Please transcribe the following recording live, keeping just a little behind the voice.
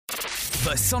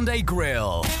The Sunday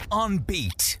Grill on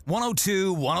Beat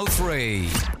 102 103.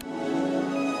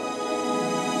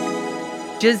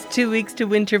 Just 2 weeks to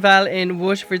Winterval in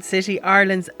Waterford City,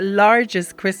 Ireland's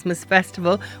largest Christmas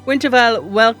festival. Winterval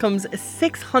welcomes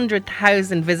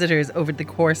 600,000 visitors over the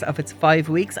course of its 5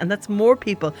 weeks, and that's more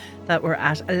people that were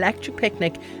at Electric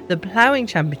Picnic, the Ploughing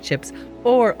Championships,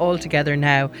 or All Together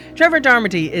Now. Trevor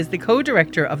Darmody is the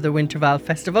co-director of the Winterval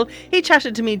Festival. He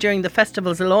chatted to me during the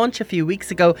festival's launch a few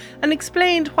weeks ago and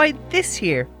explained why this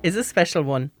year is a special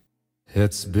one.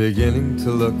 It's beginning to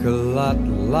look a lot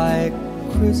like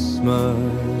Christmas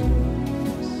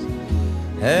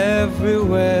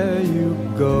everywhere you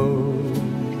go.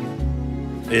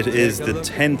 It is the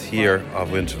 10th year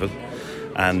of Winterval,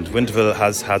 and Winterval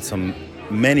has had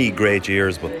many great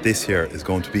years, but this year is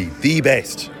going to be the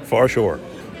best for sure.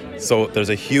 So there's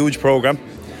a huge programme.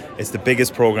 It's the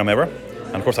biggest programme ever,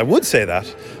 and of course I would say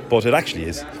that, but it actually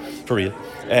is for real.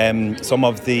 Some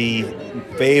of the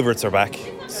favourites are back.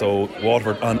 So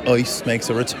Waterford on Ice makes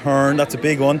a return. That's a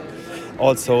big one.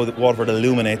 Also, the Waterford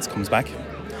Illuminates comes back,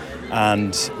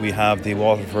 and we have the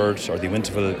Waterford or the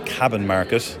Winterval Cabin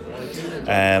Market.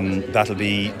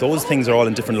 Those things are all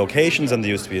in different locations than they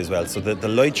used to be as well. So the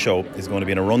light show is going to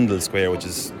be in Arundel Square, which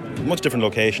is a much different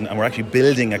location, and we're actually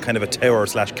building a kind of a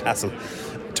tower/castle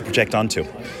to project onto.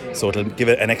 So it'll give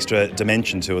it an extra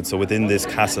dimension to it. So within this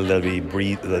castle there'll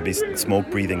be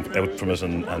smoke breathing out from it,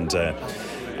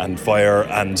 and fire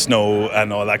and snow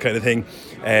and all that kind of thing.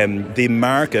 The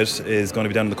market is going to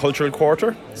be down in the Cultural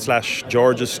Quarter /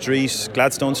 George's Street,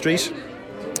 Gladstone Street,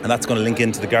 and that's going to link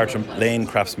into the Gartram Lane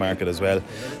Crafts Market as well.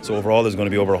 So overall there's going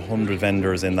to be over 100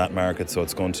 vendors in that market, so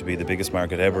it's going to be the biggest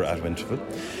market ever at Winterval.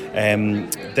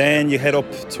 Then you head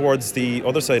up towards the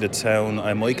other side of town,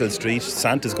 Michael Street.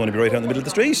 Santa's going to be right out in the middle of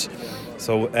the street.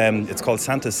 So it's called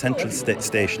Santa's Central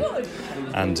Station.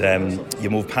 And you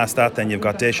move past that, then you've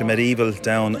got Dacia Medieval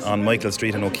down on Michael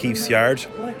Street and O'Keefe's Yard,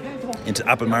 into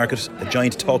Apple Market, a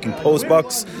giant talking post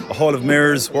box, a hall of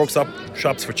mirrors, workshop,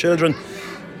 shops for children.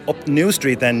 Up New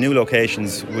Street then, new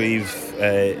locations. We've,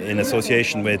 in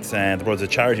association with the Brothers of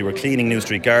Charity, we're cleaning New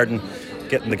Street Garden,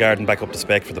 getting the garden back up to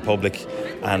spec for the public,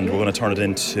 and we're going to turn it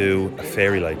into a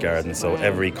fairy-like garden. So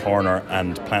every corner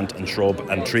and plant and shrub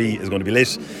and tree is going to be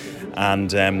lit.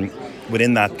 And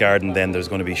within that garden then there's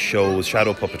going to be shows,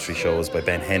 shadow puppetry shows by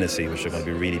Ben Hennessy, which are going to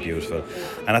be really beautiful.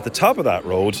 And at the top of that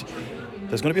road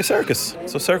there's going to be a circus.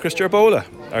 So Circus Jerbola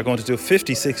are going to do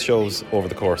 56 shows over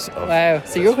the course of... Wow,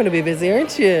 so you're going to be busy,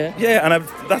 aren't you? Yeah, and I'm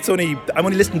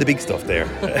only listening to the big stuff there.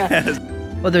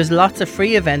 Well, there's lots of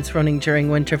free events running during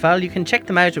Winterval. You can check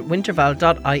them out at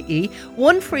winterval.ie.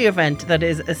 One free event that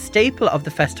is a staple of the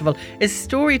festival is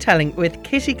storytelling with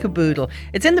Kitty Caboodle.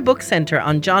 It's in the Book Centre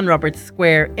on John Roberts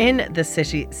Square in the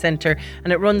city centre,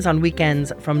 and it runs on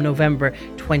weekends from November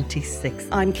 26th.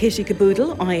 I'm Kitty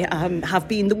Caboodle. I have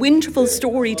been the Winterval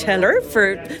storyteller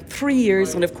for 3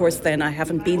 years, and of course then I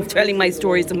haven't been telling my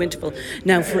stories in Winterval.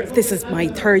 Now this is my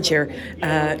third year.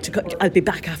 I'll be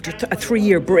back after a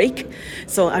 3-year break.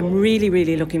 So I'm really,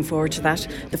 really looking forward to that.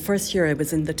 The first year I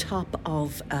was in the top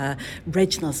of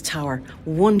Reginald's Tower,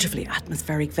 wonderfully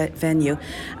atmospheric venue.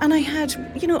 And I had,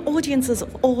 audiences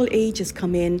of all ages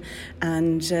come in,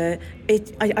 and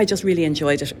I just really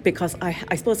enjoyed it, because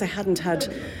I suppose I hadn't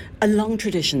had a long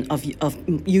tradition of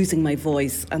using my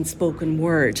voice and spoken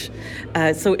word.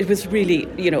 So it was really,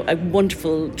 a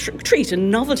wonderful treat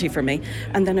and novelty for me.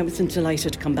 And then I was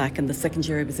delighted to come back. And the second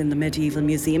year I was in the Medieval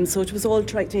Museum. So it was all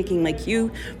taking my cue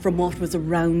from what was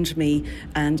around me,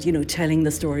 and telling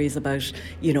the stories about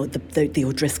the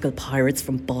O'Driscoll pirates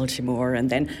from Baltimore,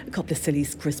 and then a couple of silly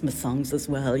Christmas songs as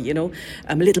well.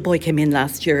 A little boy came in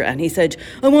last year and he said,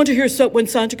 "I want to hear when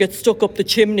Santa gets stuck up the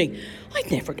chimney."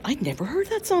 I'd never heard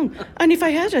that song, and if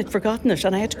I had, I'd forgotten it,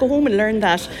 and I had to go home and learn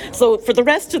that. So for the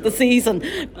rest of the season,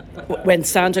 when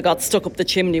Santa got stuck up the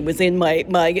chimney was in my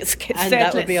set and that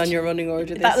list. would be on your running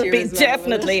order this year. That would be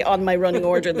definitely on my running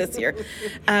order this year.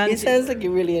 And it sounds like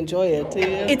you really enjoy it, do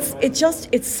you?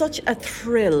 It's such a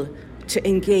thrill to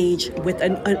engage with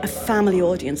a family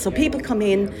audience. So people come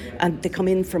in, and they come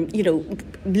in from,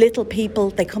 little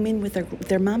people. They come in with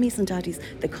their mummies and daddies.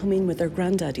 They come in with their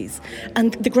granddaddies.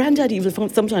 And the granddaddy will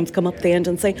sometimes come up at the end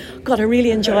and say, "God, I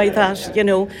really enjoy that,"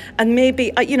 And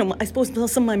maybe, I suppose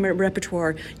some of my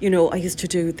repertoire, I used to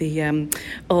do the,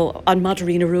 on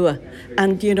Madarina Rua.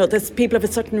 And, there's people of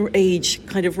a certain age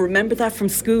kind of remember that from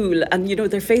school. And,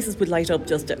 their faces would light up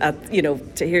just at,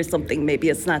 to hear something, maybe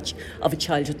a snatch of a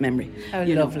childhood memory. How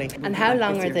lovely. And how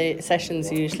long are the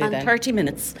sessions usually then? 30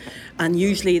 minutes. And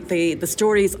usually the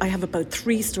stories, I have about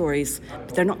 3 stories,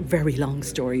 but they're not very long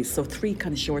stories. So 3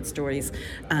 kind of short stories,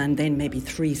 and then maybe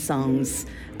 3 songs.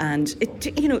 And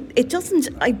it doesn't.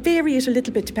 I vary it a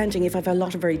little bit depending if I've a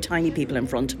lot of very tiny people in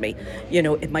front of me.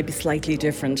 It might be slightly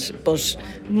different, but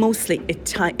mostly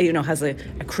it has a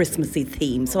Christmassy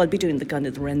theme. So I'll be doing the kind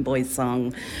of the Wren Boys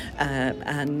song,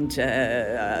 and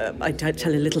I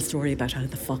tell a little story about how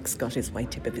the fox got his white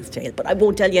tip of his tail. But I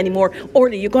won't tell you anymore.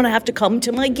 Orly, you're going to have to come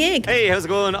to my gig. Hey, how's it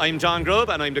going? I'm John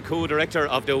Grubb and I'm the co-director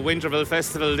of the Winterville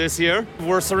Festival this year.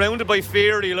 We're surrounded by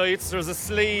fairy lights. There's a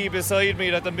sleigh beside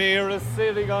me that the mayor is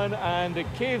sailing on, and the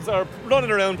kids are running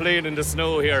around playing in the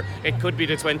snow here. It could be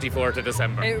the 24th of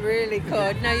December. It really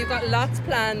could. Now, you've got lots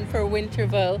planned for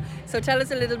Winterville, so tell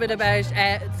us a little bit about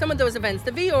some of those events.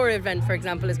 The VR event, for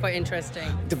example, is quite interesting.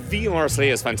 The VR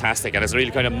sleigh is fantastic, and it's a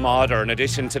really kind of modern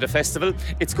addition to the festival.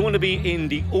 It's going to be in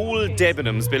the old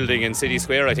Debenhams building in City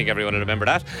Square. I think everyone will remember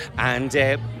that. And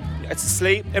it's a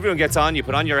sleigh, everyone gets on, you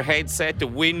put on your headset, the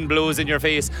wind blows in your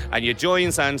face, and you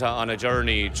join Santa on a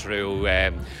journey through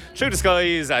the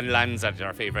skies and lands at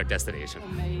your favourite destination.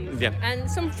 Amazing. Yeah.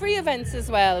 And some free events as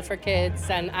well for kids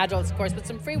and adults, of course, but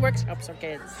some free workshops for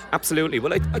kids. Absolutely.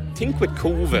 Well, I think with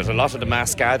COVID, a lot of the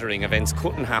mass gathering events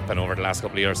couldn't happen over the last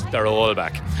couple of years. They're all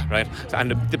back, right?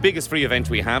 And the biggest free event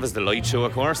we have is the light show,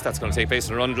 of course. That's going to take place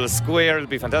in Rundle Square. It'll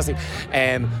be fantastic.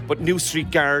 But New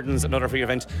Street Gardens, another free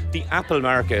event. The Apple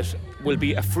Market will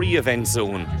be a free event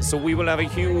zone. So we will have a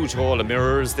huge hall of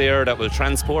mirrors there that will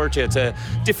transport you to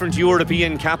different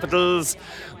European capitals.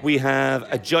 We have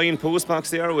a giant post box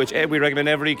there, which we recommend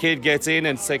every kid gets in,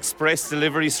 and it's express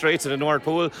delivery straight to the North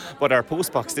Pole. But our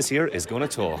post box this year is going to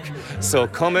talk. So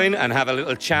come in and have a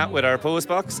little chat with our post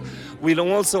box. We'll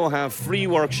also have free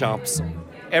workshops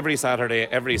every Saturday,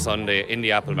 every Sunday in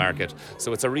the Apple Market.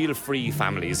 So it's a real free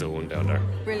family zone down there.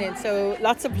 Brilliant. So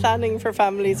lots of planning for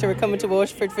families who are coming to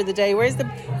Waterford for the day. Where's the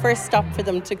first stop for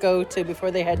them to go to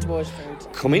before they head to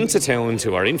Waterford? Come into town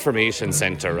to our information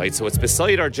centre, right? So it's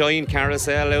beside our giant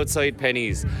carousel outside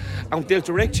Penny's. And they'll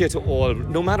direct you to all,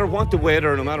 no matter what the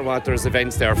weather, no matter what, there's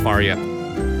events there for you.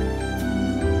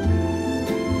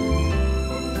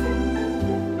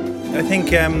 I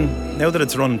think now that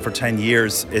it's run for 10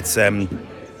 years, it's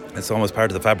almost part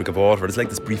of the fabric of Waterford. It's like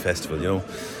the Spree Festival,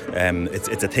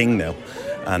 It's a thing now.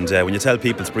 And when you tell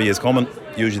people Spree is coming,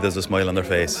 usually there's a smile on their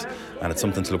face. And it's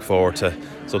something to look forward to,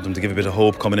 something to give a bit of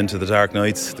hope coming into the dark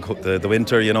nights, the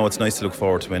winter. It's nice to look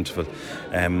forward to Winterville.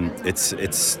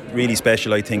 It's really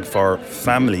special, I think, for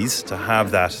families to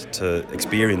have that to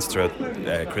experience throughout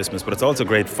Christmas. But it's also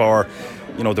great for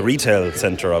the retail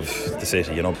centre of the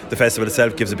city. The festival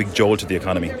itself gives a big jolt to the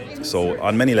economy. So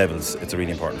on many levels, it's a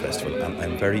really important festival, and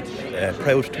I'm very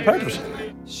proud to be part of it.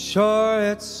 Sure,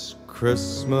 it's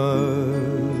Christmas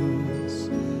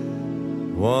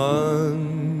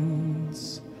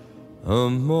once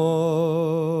more.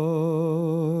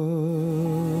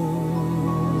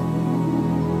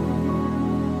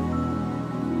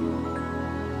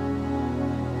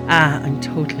 I'm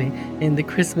totally in the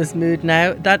Christmas mood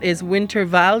now. That is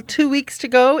Winterval. 2 weeks to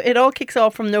go. It all kicks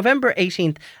off from November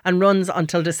 18th and runs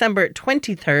until December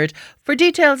 23rd. For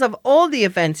details of all the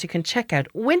events, you can check out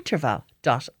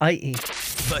winterval.ie.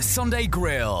 The Sunday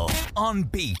Grill on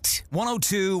Beat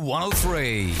 102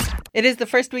 103. It is the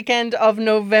first weekend of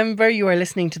November. You are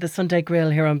listening to the Sunday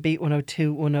Grill here on Beat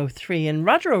 102 103. And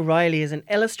Roger O'Reilly is an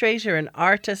illustrator and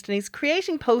artist, and he's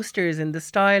creating posters in the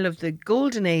style of the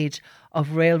golden age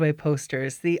of railway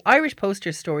posters. The Irish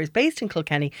Poster Store is based in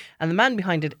Kilkenny, and the man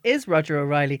behind it is Roger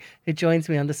O'Reilly, who joins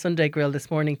me on the Sunday Grill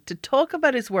this morning to talk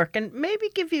about his work and maybe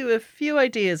give you a few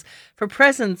ideas for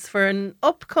presents for an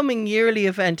upcoming yearly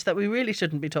event that we really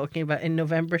shouldn't be talking about in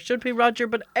November, should we, Roger?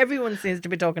 But everyone seems to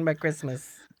be talking about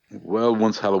Christmas. Well,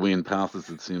 once Halloween passes,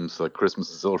 it seems like Christmas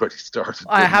has already started.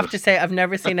 I have to say, I've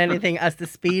never seen anything as the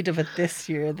speed of it this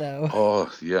year, though.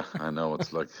 Oh, yeah, I know.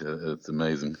 It's like, it's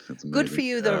amazing. It's amazing. Good for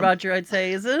you, though, Roger, I'd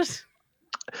say, is it?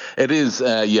 It is,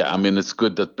 yeah. I mean, it's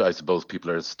good that I suppose people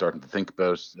are starting to think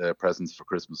about presents for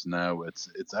Christmas now. It's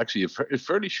actually a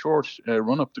fairly short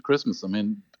run up to Christmas. I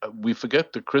mean, we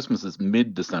forget that Christmas is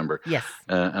mid-December. Yes.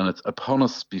 And it's upon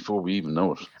us before we even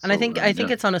know it. And so, I think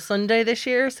it's on a Sunday this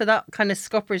year, so that kind of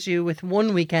scuppers you with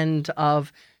one weekend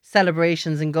of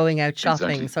celebrations and going out shopping.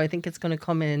 Exactly. So I think it's going to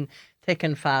come in thick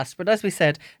and fast. But as we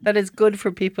said, that is good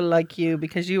for people like you,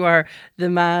 because you are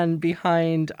the man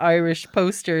behind Irish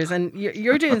Posters, and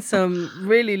you're doing some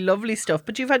really lovely stuff.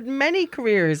 But you've had many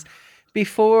careers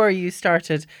before you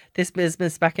started this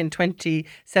business back in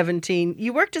 2017.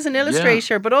 You worked as an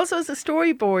illustrator, but also as a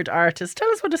storyboard artist.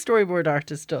 Tell us what a storyboard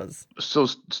artist does. So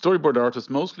storyboard artist,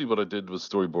 mostly what I did was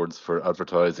storyboards for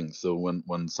advertising. So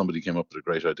when somebody came up with a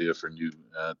great idea for a new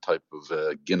type of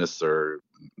Guinness or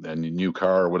a new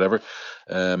car or whatever,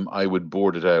 I would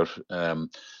board it out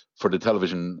for the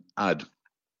television ad,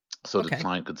 so that the Okay.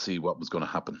 client could see what was going to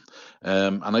happen.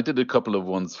 And I did a couple of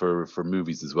ones for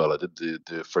movies as well. I did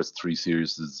the first 3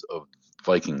 series of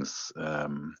Vikings.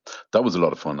 That was a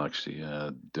lot of fun, actually,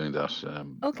 doing that.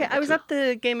 Okay, I was at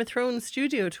the Game of Thrones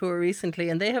studio tour recently,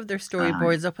 and they have their Ah,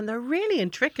 storyboards up, and they're really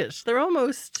intricate. They're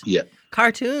almost yeah,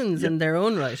 cartoons yeah. in their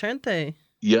own right, aren't they?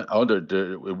 Yeah, oh,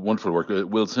 they're wonderful work.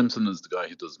 Will Simpson is the guy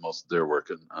who does most of their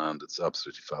work, and it's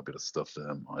absolutely fabulous stuff.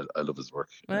 I love his work.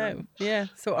 Wow. Yeah.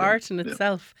 So Yeah, art in yeah,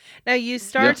 itself. Now, you yeah.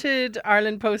 started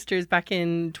Ireland Posters back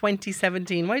in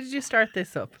 2017. Why did you start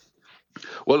this up?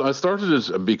 Well, I started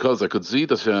it because I could see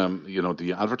that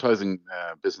the advertising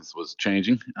business was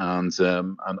changing, and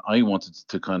I wanted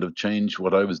to kind of change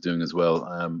what I was doing as well.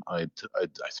 I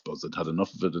suppose I'd had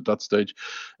enough of it at that stage,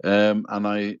 and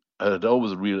I had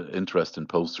always a real interest in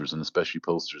posters, and especially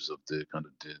posters of the kind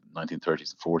of the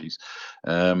 1930s and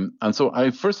 40s. And so I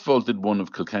first of all did one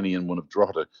of Kilkenny and one of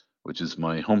Drogheda, which is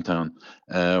my hometown.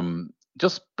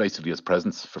 Just basically as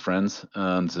presents for friends,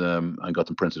 and I got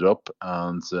them printed up,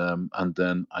 and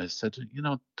then I said,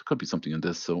 there could be something in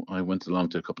this. So I went along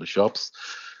to a couple of shops,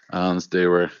 and they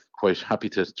were quite happy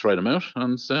to try them out,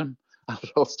 and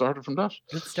it all started from that.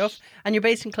 Good stuff. And you're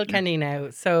based in Yeah. Kilkenny now.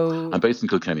 So, I'm based in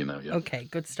Kilkenny now. Yeah. okay,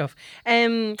 good stuff.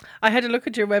 I had a look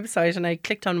at your website and I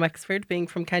clicked on Wexford, being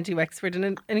from County Wexford, and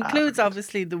it includes Very good.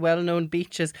 obviously the well-known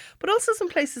beaches, but also some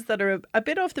places that are a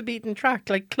bit off the beaten track,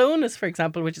 like Clonus, for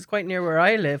example, which is quite near where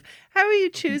I live. How are you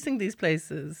choosing these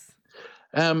places?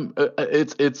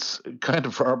 It's kind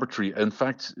of arbitrary. In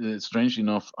fact, strangely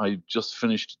enough, I just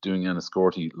finished doing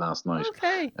Enniscorthy last night.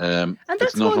 Okay. Um, And it's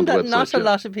that's not one on the that not website a yet.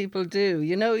 lot of people do.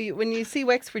 When you see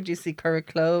Wexford, you see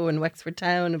Curracloe and Wexford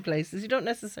Town and places. You don't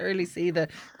necessarily see the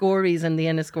Gories and the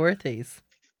Enniscorthys.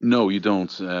 No, you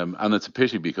don't, and it's a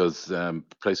pity because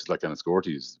places like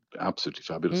Enniscorthy is absolutely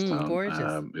fabulous town. Gorgeous.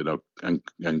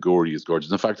 And Gorey is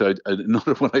gorgeous. In fact,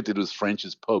 another one I did was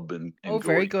French's Pub in Oh,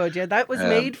 very Gorey. good. Yeah, that was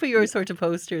made for your sort of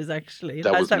posters, actually. It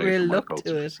That has was that made real for my look to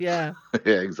posters. it. Yeah.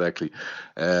 Yeah, exactly.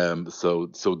 So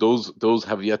those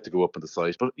have yet to go up on the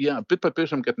site, but yeah, bit by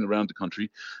bit, I'm getting around the country.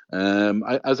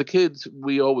 As a kid,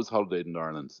 we always holidayed in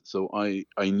Ireland, so I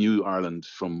knew Ireland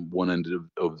from one end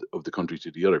of the country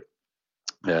to the other.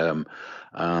 Um,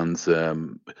 and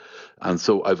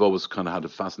so I've always kind of had a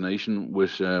fascination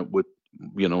with the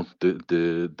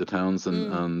towns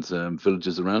and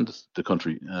villages around the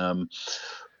country.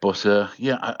 But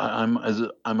yeah,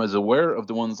 I'm as aware of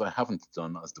the ones I haven't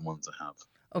done as the ones I have.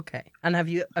 Okay. And have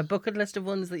you a bucket list of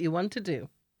ones that you want to do?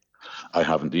 I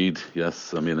have indeed,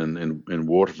 yes. I mean, in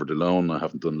Waterford alone, I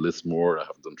haven't done Lismore, I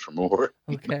haven't done Tremore.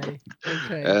 Okay.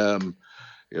 Okay.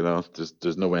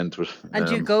 There's no end to it. And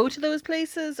do you go to those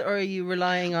places, or are you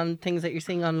relying on things that you're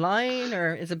seeing online,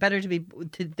 or is it better to be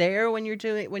there when you're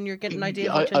getting an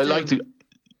idea of what to I do? like to.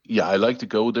 Yeah, I like to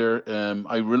go there.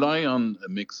 I rely on a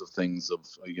mix of things of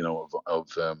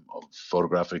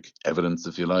photographic evidence,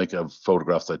 if you like, of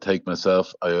photographs I take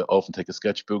myself. I often take a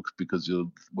sketchbook because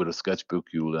with a sketchbook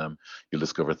you'll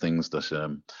discover things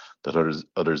that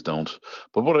others don't.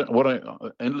 But what I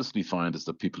endlessly find is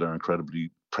that people are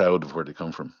incredibly proud of where they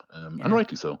come from, and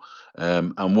rightly so.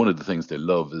 And one of the things they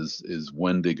love is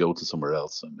when they go to somewhere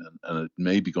else, and it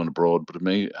may be going abroad, but it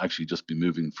may actually just be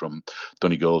moving from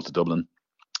Donegal to Dublin.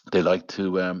 They like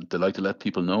to let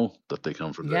people know that they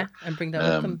come from Yeah, there, and bring that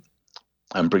with them.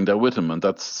 and bring that with them. And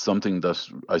that's something that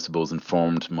I suppose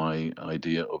informed my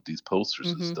idea of these posters.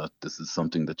 Is that this is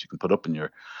something that you can put up in your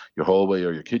hallway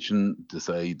or your kitchen to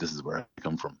say this is where I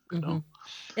come from.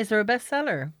 Is there a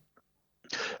bestseller?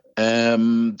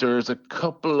 There's a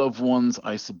couple of ones.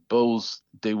 I suppose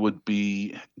they would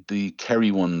be the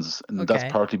Kerry ones, and Okay.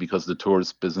 that's partly because of the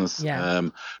tourist business. Yeah.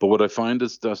 But what I find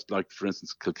is that, like for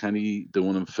instance, Kilkenny, the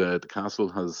one of the castle,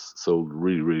 has sold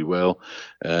really, really well.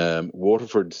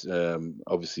 Waterford,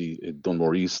 obviously,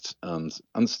 Dunmore East, and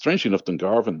strangely enough,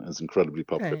 Dungarvan is incredibly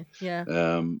popular. Okay.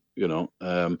 Yeah.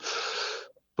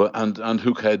 But and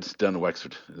Hookhead down in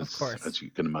Wexford, Of course. as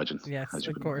you can imagine. Yes, as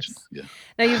you of can course. imagine.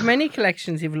 Yeah. Now, you've many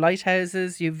collections. You've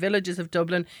lighthouses, you've villages of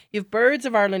Dublin, you've birds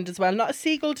of Ireland as well. Not a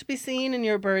seagull to be seen in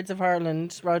your birds of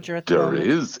Ireland, Roger, at the There moment.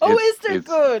 is. Oh, It's- is there?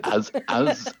 it's-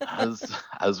 Good.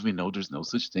 As we know, there's no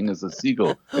such thing as a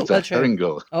seagull. It's Well, a true. herring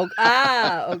gull.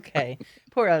 Okay.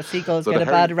 Poor old seagulls So get the a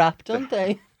bad herring- rap, don't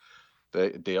they?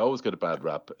 They always get a bad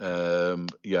rap.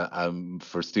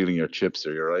 For stealing your chips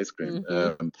or your ice cream.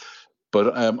 Mm-hmm.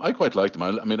 But I quite like them.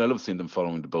 I mean, I love seeing them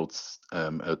following the boats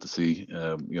out to sea.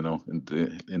 In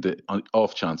the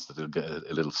off chance that they'll get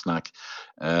a little snack.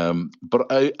 But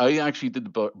I actually did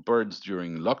the birds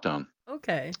during lockdown.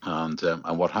 Okay. And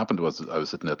what happened was I was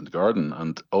sitting out in the garden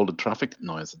and all the traffic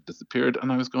noise had disappeared,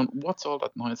 and I was going, "What's all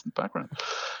that noise in the background?"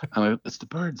 And it's the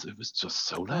birds. It was just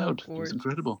so Oh, loud. It was gorgeous.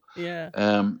 incredible. Yeah.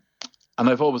 And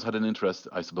I've always had an interest,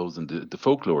 I suppose, in the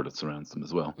folklore that surrounds them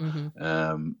as well.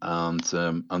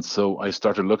 And so I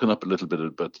started looking up a little bit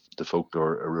about the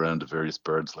folklore around the various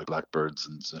birds, like blackbirds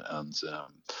and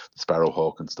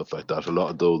sparrowhawk and stuff like that. A lot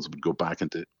of those would go back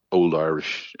into old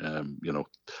Irish,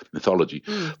 mythology.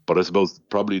 But I suppose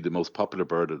probably the most popular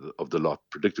bird of the lot,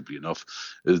 predictably enough,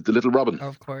 is the little robin.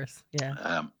 Of course,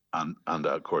 yeah. And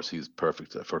of course he's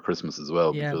perfect for Christmas as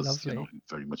well, Yeah, because lovely. he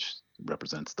very much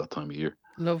represents that time of year.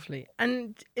 Lovely.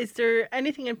 And is there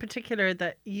anything in particular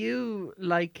that you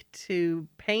like to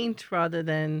paint rather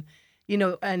than,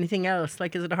 anything else?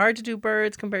 Like, is it hard to do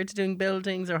birds compared to doing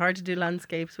buildings, or hard to do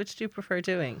landscapes? Which do you prefer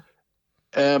doing?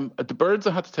 The birds,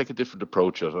 I had to take a different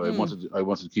approach at. I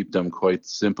wanted to keep them quite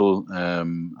simple,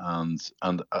 and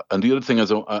the other thing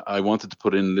is I wanted to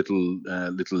put in little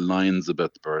lines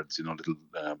about the birds, little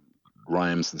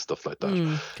rhymes and stuff like that.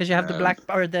 Because you have the black,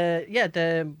 or the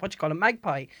what you call it,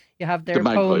 magpie. You have their the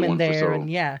magpie poem in one there, for sorrow. and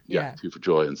yeah. Two for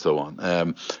joy, and so on.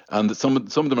 And some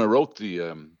of them I wrote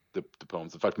the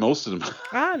poems. In fact, most of them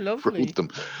lovely. wrote them.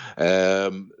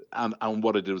 And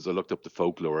what I did was I looked up the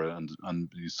folklore and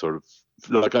you sort of,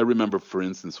 like, I remember, for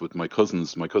instance, with my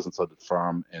cousins had a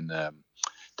farm in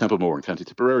Templemore in County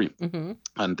Tipperary,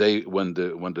 and they, when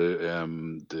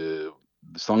the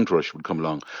song thrush would come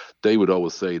along, they would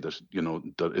always say that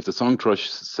that if the song thrush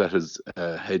set his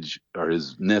hedge or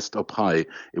his nest up high,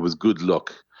 it was good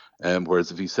luck.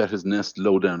 Whereas if he set his nest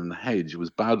low down in the hedge, it was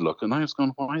bad luck. And I was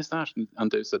going, why is that?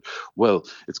 And they said, well,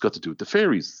 it's got to do with the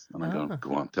fairies. And I'm going,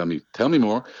 go on, tell me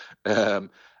more.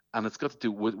 And it's got to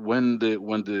do with when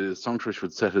the song thrush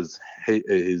would set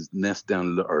his nest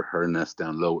down or her nest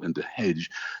down low in the hedge,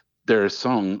 their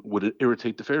song would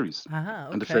irritate the fairies. Okay.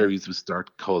 And the fairies would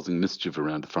start causing mischief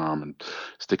around the farm and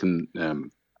sticking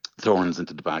thorns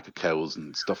into the back of cows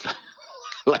and stuff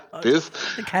like this.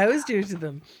 The cows do to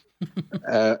them.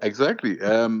 Exactly.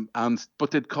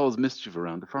 But they'd cause mischief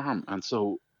around the farm, and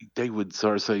so they would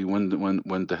sort of say, when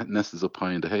the nest is up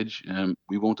high in the hedge,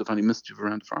 we won't have any mischief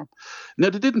around the farm. Now,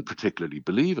 they didn't particularly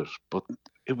believe it, but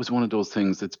it was one of those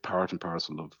things that's part and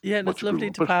parcel of and what it's you grew lovely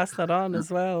up to with. pass that on as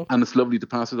well. And it's lovely to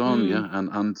pass it on,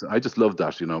 and I just love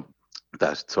that,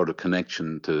 that sort of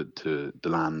connection to the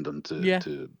land and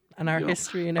to and our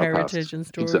history and our heritage past. and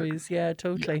stories. Exactly. Yeah,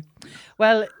 totally. Yeah.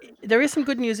 Well, there is some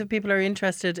good news if people are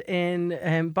interested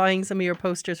in buying some of your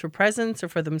posters for presents or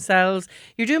for themselves.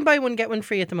 You're doing buy one, get one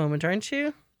free at the moment, aren't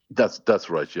you? That's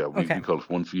right, yeah. We call it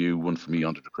one for you, one for me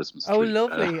under the Christmas tree. Oh,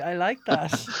 lovely. I like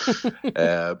that.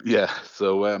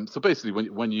 So basically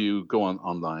when you go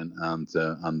online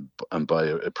and buy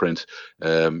a print,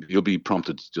 you'll be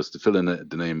prompted just to fill in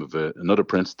the name of another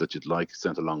print that you'd like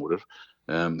sent along with it.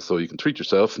 So you can treat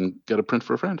yourself and get a print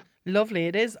for a friend. Lovely.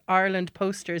 It is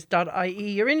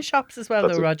irelandposters.ie. You're in shops as well,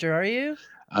 Roger, are you?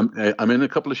 I'm in a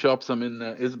couple of shops. I'm in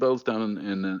Isabel's down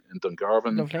in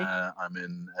Dungarvan. Lovely. I'm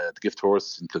in the Gift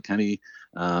Horse in Kilkenny,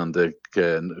 and a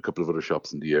couple of other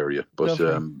shops in the area. But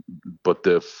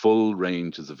the full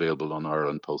range is available on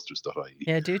irelandposters.ie.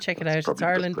 Yeah, do check it out. It's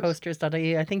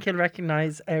irelandposters.ie. I think you'll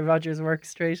recognise Roger's work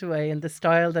straight away, and the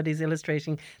style that he's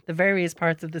illustrating the various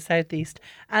parts of the southeast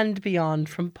and beyond,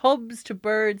 from pubs to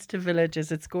birds to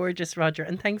villages. It's gorgeous, Roger.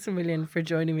 And thanks a million for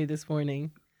joining me this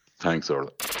morning. Thanks,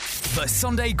 Orla. The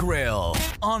Sunday Grill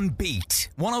on Beat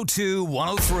 102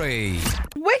 103.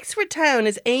 Wexford Town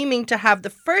is aiming to have the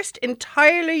first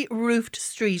entirely roofed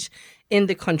street in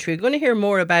the country. We're going to hear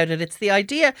more about it. It's the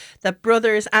idea that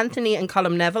brothers Anthony and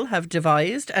Colm Neville have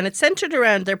devised, and it's centred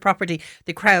around their property,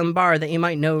 the Crown Bar, that you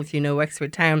might know if you know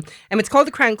Wexford Town. It's called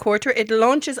the Crown Quarter. It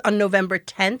launches on November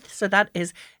 10th, so that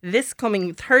is this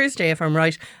coming Thursday, if I'm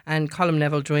right. And Colm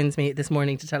Neville joins me this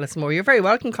morning to tell us more. You're very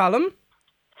welcome, Colm.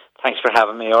 Thanks for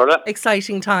having me, Orla.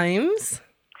 Exciting times.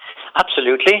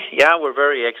 Absolutely. Yeah, we're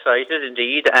very excited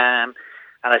indeed. And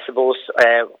I suppose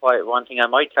one thing I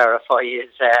might clarify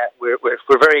is we're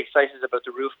very excited about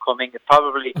the roof coming. It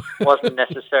probably wasn't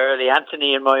necessarily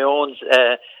Anthony and my own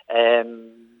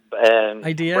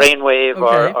idea, brainwave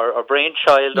or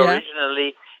brainchild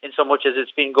originally, in so much as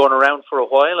it's been going around for a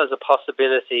while as a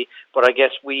possibility. But I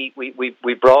guess we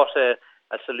brought a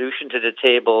solution to the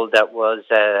table that was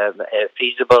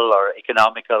feasible or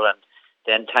economical, and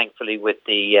then thankfully with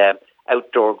the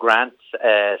outdoor grant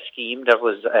scheme that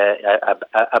was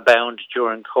abound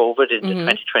during COVID in the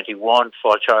 2021,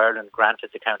 Fáilte Ireland granted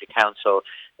the County Council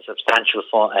substantial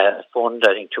fund,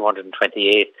 I think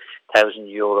 €228,000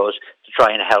 to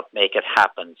try and help make it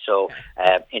happen. So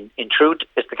in truth,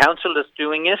 it's the council that's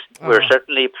doing it. We're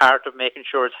certainly part of making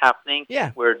sure it's happening.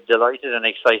 Yeah. We're delighted and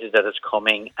excited that it's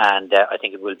coming, and I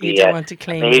think it will be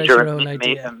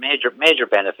a major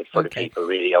benefit for the people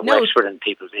really of Wexford and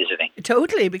people visiting.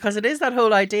 Totally, because it is that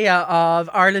whole idea of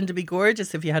Ireland to be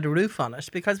gorgeous if you had a roof on it.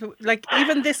 Because like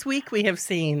even this week we have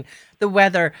seen the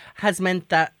weather has meant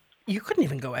that you couldn't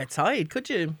even go outside, could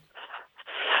you?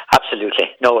 Absolutely.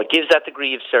 No, it gives that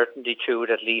degree of certainty to it,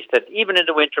 at least, that even in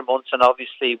the winter months, and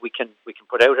obviously we can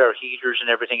put out our heaters and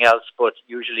everything else, but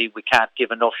usually we can't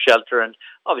give enough shelter, and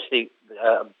obviously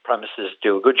premises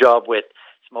do a good job with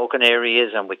smoking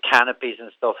areas and with canopies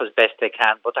and stuff as best they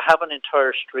can, but to have an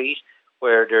entire street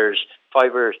where there's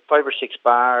five or six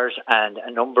bars and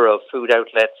a number of food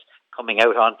outlets coming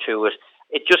out onto it,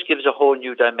 it just gives a whole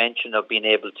new dimension of being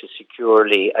able to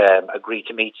securely agree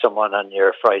to meet someone on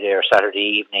your Friday or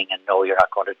Saturday evening and know you're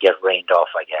not going to get rained off,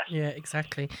 I guess. Yeah,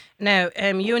 exactly. Now,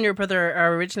 you and your brother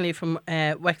are originally from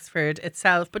Wexford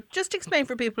itself, but just explain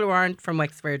for people who aren't from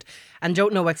Wexford and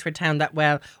don't know Wexford town that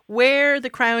well, where the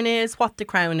Crown is, what the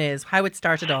Crown is, how it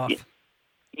started off.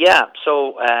 Yeah,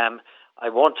 so I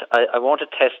won't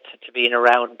attest to being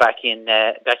around back in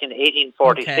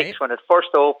 1846 when it first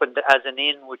opened as an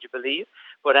inn, would you believe?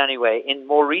 But anyway, in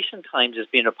more recent times,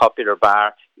 it's been a popular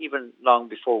bar, even long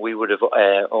before we would have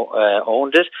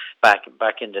owned it, back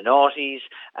in the noughties,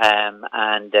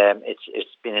 and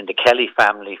it's been in the Kelly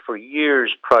family for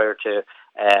years prior to.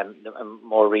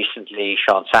 More recently,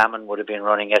 Sean Salmon would have been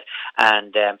running it,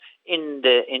 and in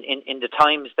the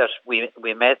times that we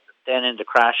met then in the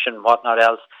crash and whatnot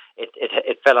else,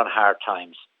 it fell on hard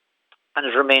times, and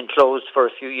it remained closed for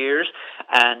a few years.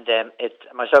 And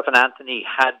myself and Anthony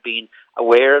had been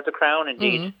aware of the Crown.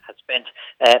 Indeed, had spent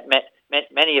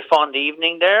many a fond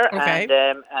evening there,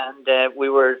 and we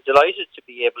were delighted to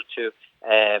be able to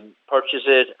purchase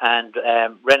it and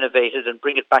renovate it and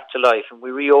bring it back to life. And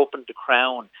we reopened the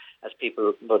Crown, as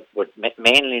people would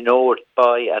mainly know it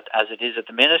by, as it is at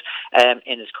the minute,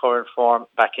 in its current form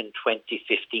back in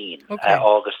 2015,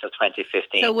 August of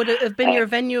 2015. So would it have been your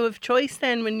venue of choice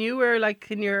then when you were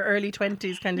like in your early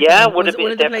 20s kind of thing? Would have been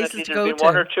one of the definitely. places to There's go been to?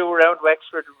 one or two around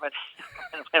Wexford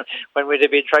when we'd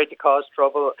have been trying to cause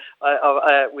trouble.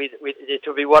 It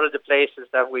would be one of the places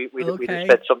that we'd have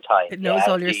spent some time. It knows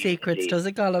all your secrets, does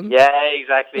it, Colm? Yeah,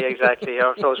 exactly.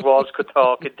 Those walls could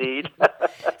talk, indeed.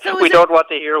 So we don't want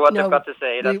to hear what they've got to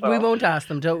say. We won't ask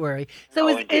them, don't worry. So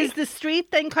is the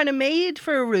street then kind of made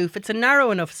for a roof? It's a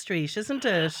narrow enough street, isn't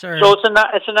it? Or? So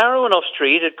it's a narrow enough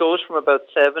street. It goes from about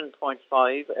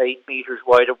 7.5, 8 metres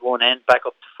wide at one end, back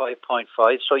up to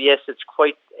 5.5. So yes, it's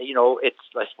quite, it's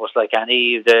I suppose like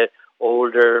any of the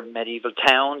older medieval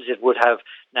towns, it would have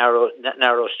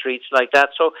narrow streets like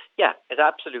that. So yeah, it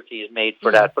absolutely is made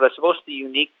for that. But I suppose the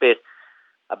unique bit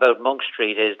about Monk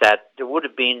Street is that there would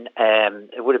have been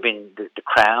the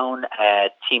Crown,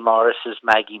 T. Morris's,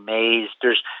 Maggie May's.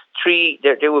 There's three.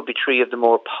 There would be three of the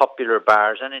more popular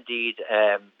bars, and indeed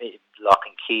Lock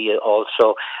and Key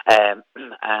also, and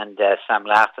Sam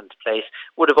Laughton's place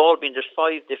would have all been. There's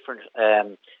 5 different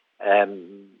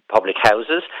public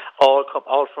houses, all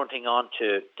fronting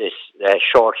onto this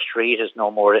short street. It's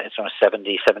no more. It's on a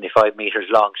 75 metres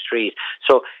long street.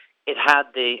 So. It had,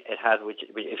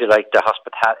 if you like, it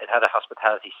had a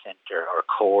hospitality centre or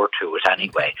core to it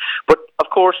anyway. But of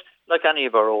course, like any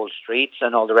of our old streets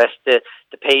and all the rest, the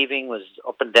paving was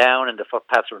up and down, and the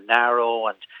footpaths were narrow,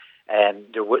 and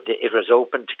it was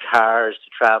open to cars to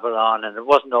travel on, and it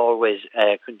wasn't always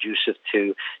conducive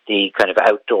to the kind of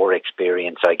outdoor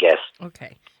experience, I guess.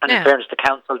 Okay. And in fairness, the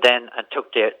council then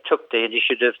took the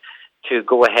initiative to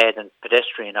go ahead and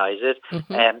pedestrianise it.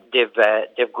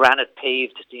 They've granite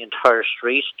paved the entire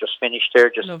street, just finished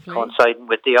there, just coinciding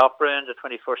with the opera on the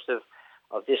 21st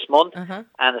of this month. And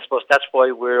I suppose that's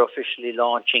why we're officially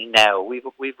launching now.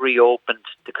 We've reopened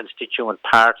the constituent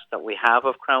parts that we have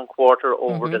of Crown Quarter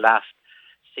over the last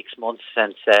 6 months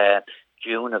since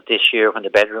June of this year, when the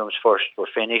bedrooms first were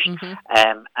finished.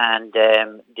 And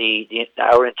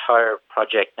our entire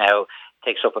project now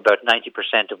takes up about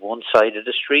 90% of one side of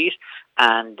the street,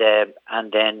 and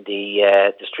then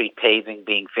the street paving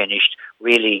being finished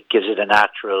really gives it a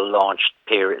natural launch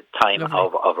period time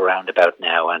of around about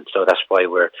now, and so that's why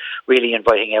we're really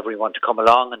inviting everyone to come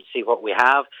along and see what we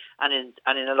have, and in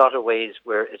a lot of ways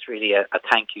it's really a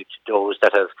thank you to those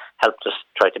that have helped us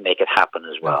try to make it happen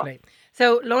as well. Lovely.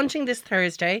 So launching this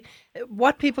Thursday,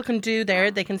 what people can do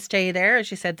there, they can stay there, as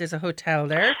you said, there's a hotel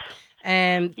there.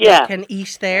 They can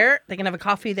eat there, they can have a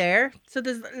coffee there. So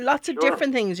there's lots of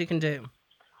different things you can do.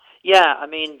 Yeah, I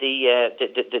mean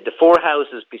the four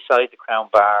houses beside the Crown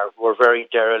Bar were very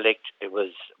derelict. It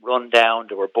was run down.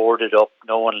 They were boarded up.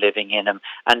 No one living in them,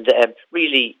 and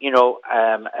really,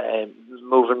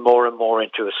 moving more and more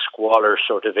into a squalor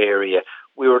sort of area.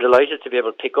 We were delighted to be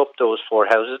able to pick up those four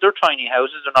houses. They're tiny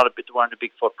houses. They weren't a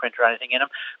big footprint or anything in them.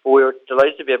 But we were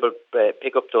delighted to be able to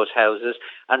pick up those houses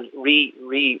and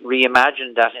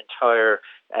reimagine that entire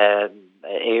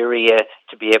area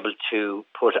to be able to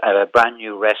put a brand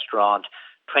new restaurant,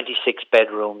 26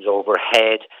 bedrooms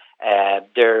overhead.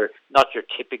 They're not your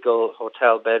typical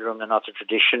hotel bedroom. They're not the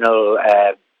traditional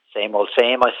same old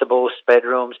same, I suppose,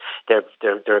 bedrooms. They're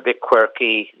a bit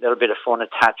quirky, a little bit of fun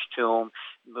attached to them.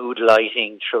 Mood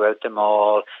lighting throughout them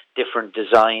all, different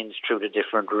designs through the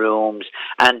different rooms,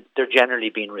 and they're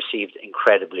generally being received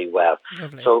incredibly well.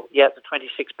 Lovely. So, yeah, the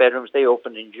 26 bedrooms, they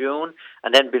opened in June,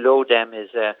 and then below them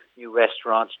is a new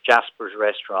restaurant, Jasper's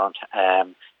Restaurant,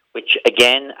 which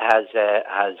again has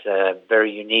a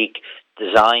very unique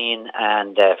design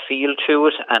and feel to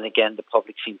it, and again the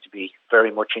public seem to be very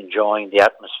much enjoying the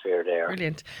atmosphere there.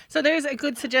 Brilliant. So there's a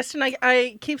good suggestion.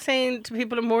 I keep saying to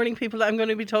people and warning people that I'm going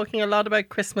to be talking a lot about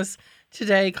Christmas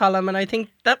today, Colm, and I think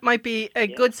that might be a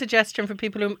good suggestion for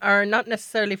people who are not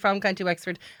necessarily from County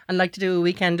Wexford and like to do a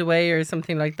weekend away or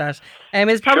something like that.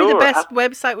 Is probably the best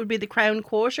website would be the Crown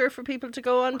Quarter for people to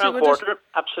go on Crown to. Quarter,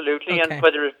 absolutely, okay. And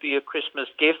whether it be a Christmas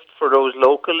gift for those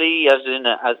locally, as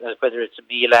whether it's a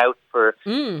meal out for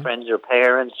friends or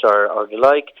parents or the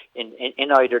like,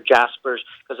 in either Jasper's,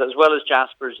 because as well as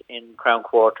Jasper's in Crown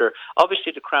Quarter,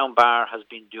 obviously the Crown Bar has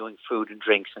been doing food and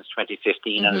drink since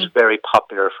 2015 and is very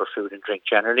popular for food and drink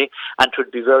generally, and would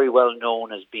be very well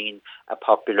known as being a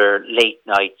popular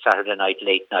Saturday night,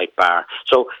 late night bar.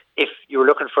 So if you were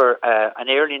looking for an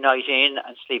early night in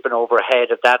and sleeping over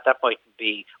ahead of that mightn't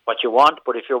be what you want,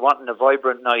 but if you're wanting a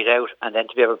vibrant night out and then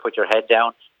to be able to put your head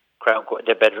down,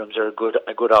 the bedrooms are a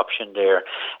good option there.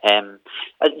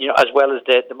 As well as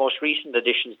the most recent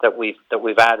additions that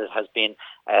we've added has been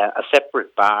a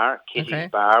separate bar, Kitty's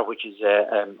Bar, which is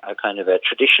a kind of a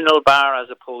traditional bar as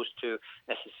opposed to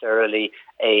necessarily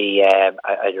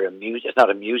either a music. It's not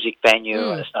a music venue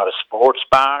and it's not a sports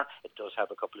bar. It does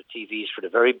have a couple of TVs for the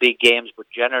very big games, but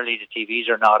generally the TVs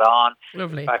are not on.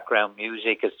 Lovely. Background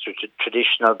music is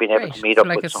traditional. Being able to meet up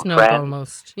like with some snug friends,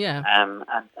 almost. Yeah. And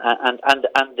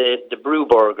the brew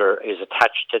burger is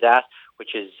attached to that,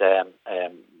 which is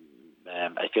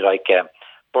if you like.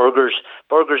 Burgers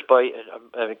by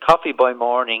coffee by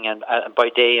morning and by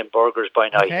day, and burgers by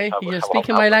night. Okay, you're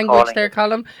speaking my language there,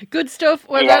 Colm. Good stuff.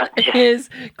 Well, that is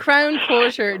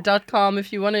crownquarter.com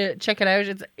if you want to check it out.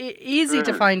 It's easy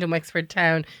to find in Wexford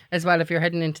town as well. If you're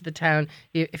heading into the town,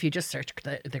 if you just search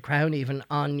the Crown even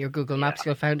on your Google Maps,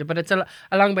 you'll find it. But it's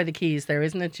along by the quays there,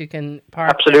 isn't it? You can park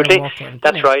absolutely. There and walk in.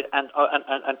 That's right. And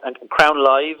Crown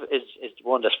Live is the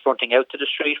one that's fronting out to the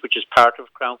street, which is part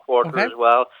of Crown Quarter as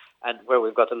well. And where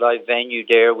we've got the live venue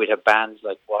there, we'd have bands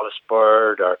like Wallace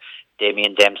Bird or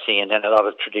Damien Dempsey, and then a lot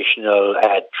of traditional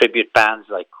tribute bands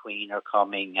like Queen are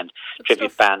coming, and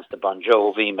tribute bands to Bon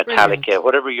Jovi, Metallica, Brilliant.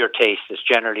 Whatever your taste is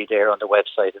generally there on the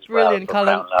website as Brilliant, well.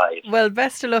 Colm. Live. Well,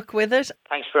 best of luck with it.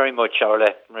 Thanks very much, Orla.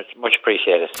 Much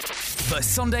appreciated. The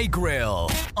Sunday Grill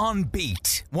on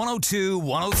Beat 102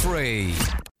 103.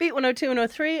 Beat 102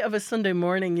 103 of a Sunday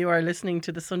morning. You are listening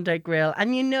to the Sunday Grill,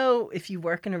 and you know, if you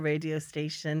work in a radio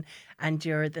station and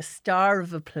you're the star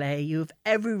of a play, you have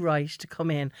every right to come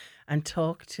in and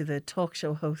talk to the talk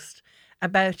show host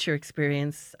about your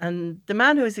experience. And the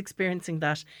man who is experiencing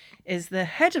that is the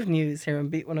head of news here on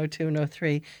Beat 102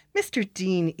 103, Mr.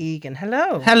 Dean Egan.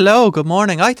 Hello. Hello, good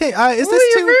morning. I think is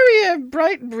this you're very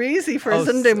bright and breezy for a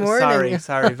Sunday morning.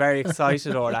 Sorry, very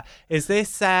excited, Orla. Is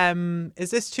this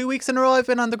 2 weeks in a row I've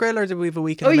been on the grill, or did we have a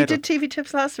week in the middle? You did TV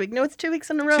Tips last week. No, it's 2 weeks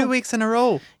in a row. 2 weeks in a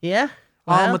row. Yeah.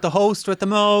 On with the host with the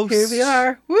most. Here we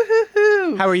are.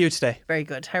 Woohoo! How are you today? Very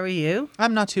good. How are you?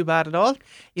 I'm not too bad at all.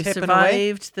 You've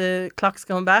survived the clocks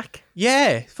going back?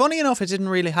 Yeah. Funny enough, it didn't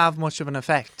really have much of an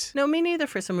effect. No, me neither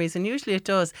for some reason. Usually it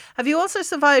does. Have you also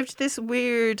survived this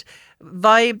weird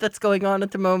vibe that's going on at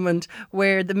the moment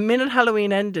where the minute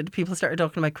Halloween ended, people started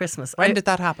talking about Christmas? When did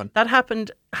that happen? That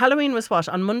happened, Halloween was what,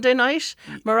 on Monday night?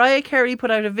 Mariah Carey put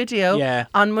out a video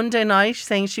on Monday night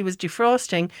saying she was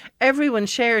defrosting. Everyone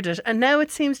shared it, and now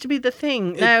it seems to be the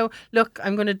thing. Now, look,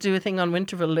 I'm going to do a thing on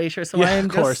Winterville later, so I am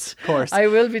of course. I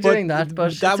will be doing that,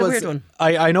 but that it's a weird one.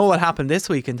 I know what happened this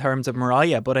week in terms of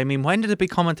Mariah, but I mean, when did it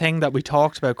become a thing that we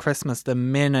talked about Christmas the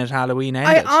minute Halloween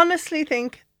ended? I honestly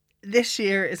think this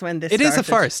year is when this started. It is a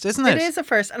first, isn't it? It is a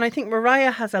first, and I think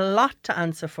Mariah has a lot to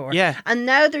answer for. Yeah. And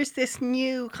now there's this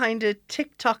new kind of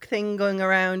TikTok thing going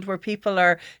around where people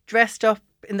are dressed up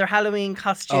in their Halloween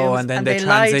costumes, and then they they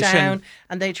transition. lie down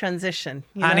and they transition.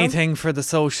 You know? Anything for the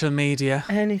social media.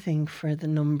 Anything for the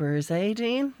numbers, eh,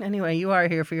 Dean? Anyway, you are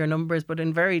here for your numbers, but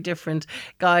in very different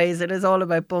guise. It is all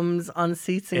about bums on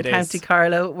seats in County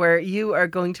Carlow, where you are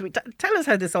going to be. Tell us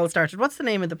how this all started. What's the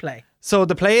name of the play? So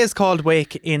the play is called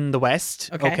Wake in the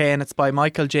West, okay, and it's by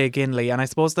Michael J. Ginley. And I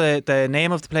suppose the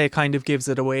name of the play kind of gives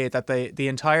it away that the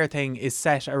entire thing is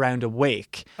set around a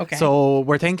wake. Okay. So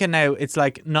we're thinking now it's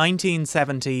like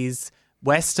 1970s,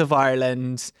 west of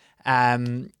Ireland.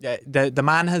 The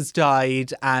man has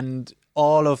died, and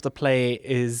all of the play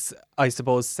is, I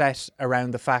suppose, set around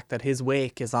the fact that his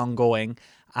wake is ongoing.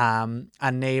 And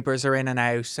neighbours are in and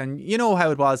out, and you know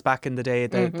how it was back in the day.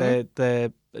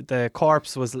 The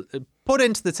corpse was put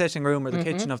into the sitting room or the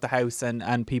kitchen of the house,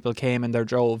 and people came in their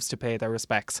droves to pay their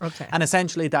respects. Okay. And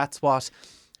essentially that's what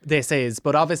this is.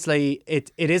 But obviously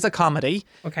it is a comedy,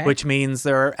 which means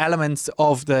there are elements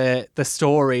of the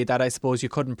story that I suppose you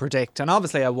couldn't predict. And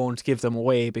obviously I won't give them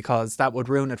away because that would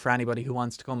ruin it for anybody who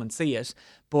wants to come and see it.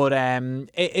 But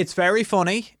it's very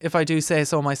funny, if I do say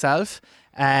so myself.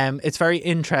 It's very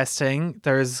interesting.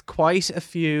 There's quite a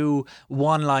few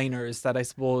one-liners that I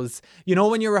suppose, you know,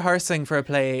 when you're rehearsing for a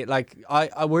play, like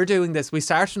we're doing this, we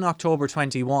started in October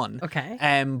 21.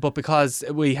 Okay. But because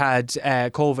we had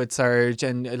COVID surge,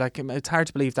 and like it's hard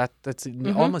to believe that's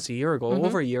almost a year ago,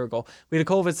 over a year ago, we had a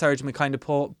COVID surge, and we kind of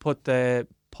put the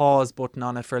pause button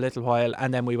on it for a little while,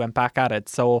 and then we went back at it.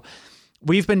 So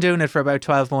we've been doing it for about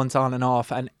 12 months on and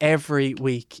off, and every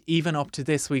week, even up to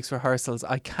this week's rehearsals,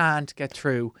 I can't get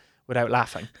through without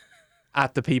laughing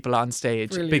at the people on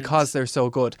stage. Brilliant. Because they're so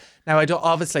good. Now,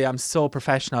 obviously I'm so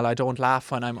professional, I don't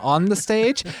laugh when I'm on the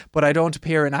stage, but I don't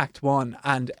appear in Act 1,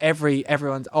 and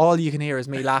everyone's, all you can hear is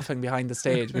me laughing behind the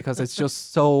stage because it's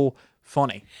just so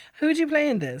funny. Who do you play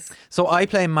in this? So I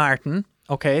play Martin.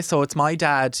 Okay, so it's my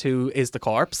dad who is the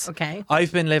corpse. Okay.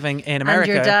 I've been living in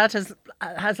America. And your dad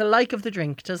has a like of the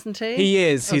drink, doesn't he? He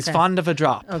is. He's fond of a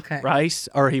drop. Okay. Right?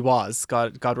 Or he was.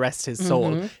 God rest his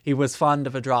soul. He was fond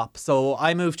of a drop. So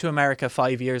I moved to America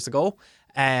 5 years ago.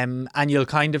 And you'll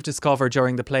kind of discover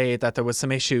during the play that there was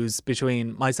some issues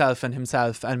between myself and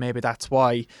himself, and maybe that's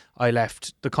why I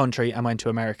left the country and went to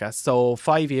America. So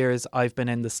 5 years I've been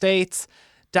in the States.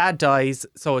 Dad dies,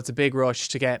 so it's a big rush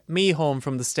to get me home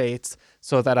from the States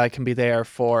so that I can be there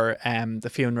for the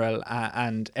funeral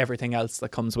and everything else that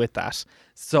comes with that.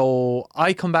 So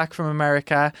I come back from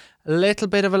America, a little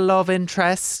bit of a love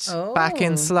interest back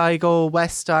in Sligo,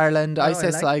 West Ireland. I say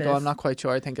Sligo, I'm not quite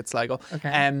sure. I think it's Sligo.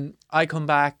 Okay. I come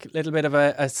back, a little bit of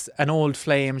an old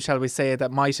flame, shall we say, that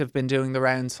might have been doing the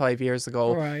rounds 5 years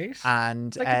ago. Right.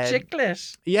 And like a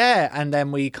chicklet. Yeah, and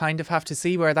then we kind of have to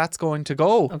see where that's going to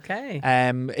go. Okay.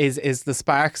 Is the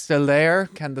spark still there?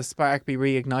 Can the spark be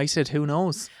reignited? Who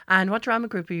knows? And what drama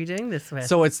group are you doing this with?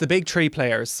 So it's the Big Tree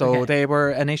Players. So they were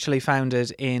initially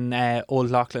founded in Old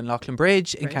Loughlin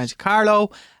Bridge in County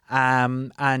Carlow.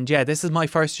 And yeah, this is my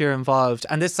first year involved,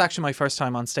 and this is actually my first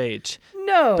time on stage.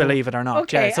 No, believe it or not.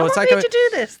 Okay, yeah. So it's like to do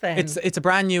this then. It's a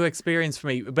brand new experience for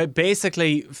me, but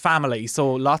basically family.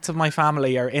 So lots of my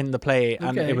family are in the play,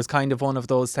 and it was kind of one of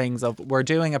those things of, we're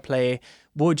doing a play.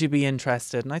 Would you be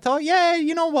interested? And I thought, yeah,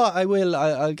 you know what, I will.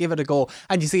 I'll give it a go.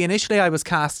 And you see, initially I was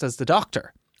cast as the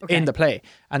doctor in the play,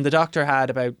 and the doctor had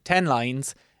about 10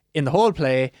 lines in the whole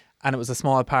play. And it was a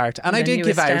small part. And I did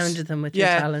give out. You astounded them with your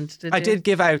talent, did you? I did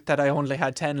give out that I only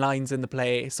had 10 lines in the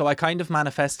play. So I kind of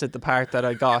manifested the part that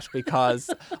I got, because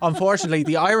unfortunately,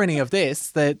 the irony of this,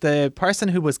 the person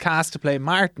who was cast to play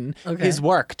Martin, his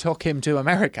work took him to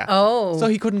America. Oh. So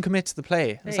he couldn't commit to the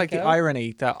play. It's like the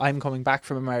irony that I'm coming back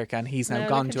from America and he's now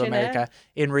gone to America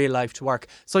in real life to work.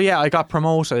 So yeah, I got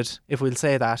promoted, if we'll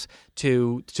say that,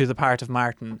 to the part of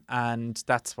Martin. And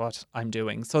that's what I'm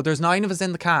doing. So there's 9 of us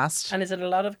in the cast. And is it a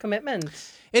lot of commitment?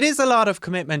 It is a lot of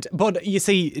commitment, but you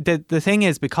see, the thing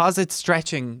is, because it's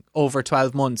stretching over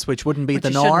 12 months, which wouldn't be the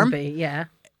norm,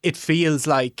 it feels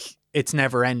like it's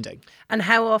never ending. And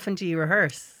how often do you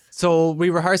rehearse? So we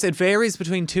rehearse, it varies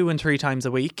between 2 and 3 times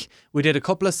a week. We did a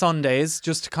couple of Sundays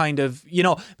just to kind of, you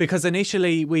know, because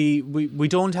initially we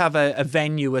don't have a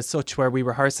venue as such where we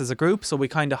rehearse as a group. So we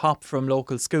kind of hop from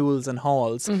local schools and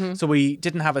halls. So we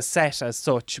didn't have a set as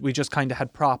such. We just kind of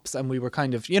had props, and we were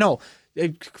kind of, you know,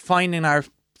 finding our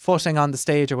footing on the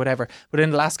stage or whatever. But in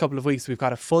the last couple of weeks, we've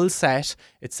got a full set.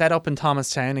 It's set up in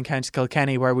Thomastown in County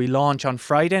Kilkenny, where we launch on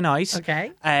Friday night.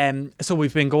 Okay. So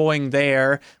we've been going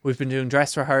there. We've been doing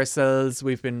dress rehearsals.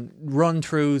 We've been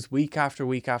run-throughs week after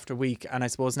week after week. And I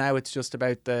suppose now it's just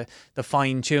about the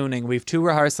fine-tuning. We've 2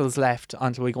 rehearsals left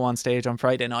until we go on stage on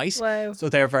Friday night. Wow. So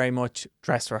they're very much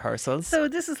dress rehearsals. So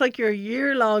this is like your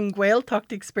year-long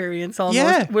Gaeltacht experience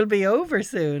almost will be over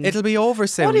soon. It'll be over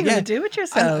soon. What are you going to do with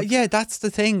yourself? Yeah, that's the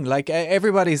thing. Like,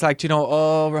 everybody's like,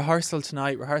 rehearsal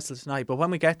tonight. But when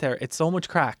we get there, it's so much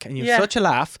crack and you have such a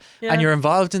laugh and you're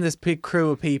involved in this big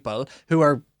crew of people who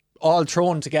are all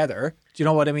thrown together. Do you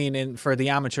know what I mean? For the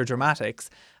amateur dramatics.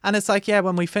 And it's like,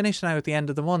 when we finish now at the end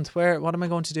of the month, what am I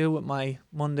going to do with my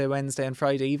Monday, Wednesday and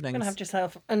Friday evenings? You're going to have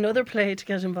yourself another play to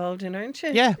get involved in, aren't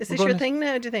you? Yeah. Is this your thing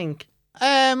now, do you think?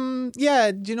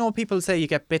 People say you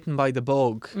get bitten by the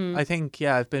bug. I think,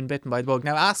 I've been bitten by the bug.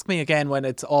 Now ask me again when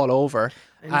it's all over.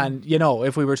 And,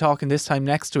 if we were talking this time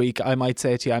next week, I might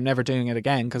say to you, I'm never doing it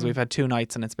again because we've had 2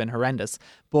 nights and it's been horrendous.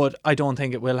 But I don't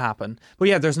think it will happen.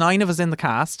 But there's 9 of us in the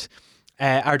cast.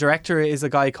 Our director is a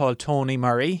guy called Tony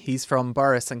Murray. He's from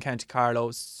Burris in County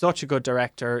Carlow. Such a good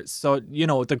director. So,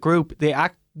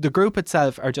 the group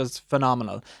itself are just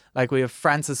phenomenal. Like, we have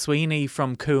Frances Sweeney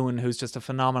from Coon, who's just a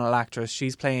phenomenal actress.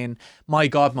 She's playing my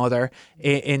godmother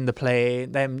in the play.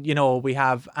 Then, we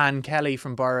have Anne Kelly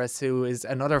from Burris, who is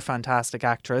another fantastic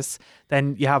actress.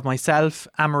 Then you have myself,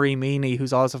 Anne-Marie Meany,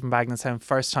 who's also from Bagnallstown,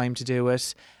 first time to do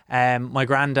it. My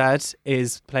granddad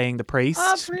is playing the priest.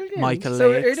 Oh, brilliant. Michael So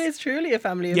Lakes. it is truly a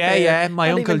family affair. Yeah. My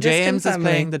Not Uncle even distant James is family.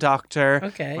 playing the doctor.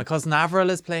 Okay. My cousin Avril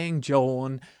is playing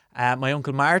Joan. My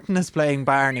Uncle Martin is playing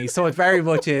Barney. So it very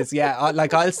much is,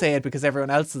 I'll say it because everyone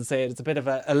else will say it. It's a bit of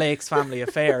a Lakes family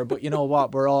affair. But you know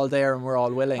what? We're all there and we're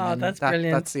all willing. Oh, and that's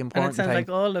brilliant. That's the important thing. And it sounds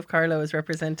thing. like all of Carlow is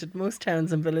represented. Most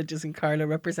towns and villages in Carlow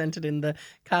represented in the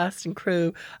cast and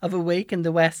crew of Awake in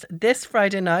the West. This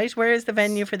Friday night, where is the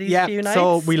venue for these few nights?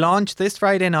 So we launch this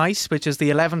Friday night, which is the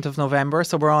 11th of November.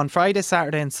 So we're on Friday,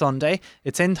 Saturday and Sunday.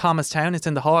 It's in Thomastown. It's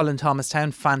in the hall in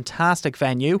Thomastown. Fantastic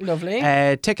venue. Lovely.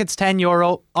 Tickets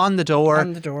 €10 on the door.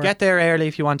 Get there early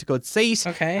if you want a good seat.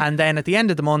 Okay. And then at the end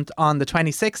of the month, on the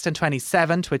 26th and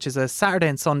 27th, which is a Saturday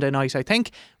and Sunday night, I think,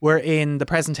 we're in the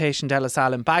Presentation de la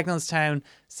Salle in Bagnallstown.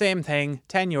 Same thing,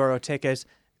 €10 ticket.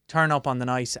 Turn up on the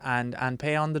night and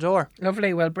pay on the door.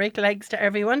 Lovely. Well, break legs to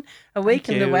everyone. Awake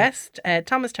in the West,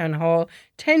 Thomastown Hall,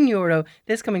 €10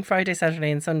 this coming Friday,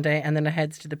 Saturday and Sunday, and then it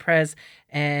heads to the Pres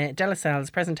de la Salle's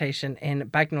presentation in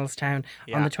Bagnallstown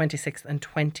on the 26th and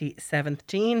 27th.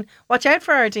 Dean, watch out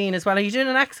for our Dean as well. Are you doing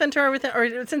an accent or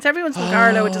since everyone's from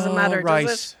Carlow, it doesn't matter, right.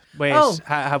 does it? Wait,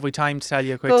 have we time to tell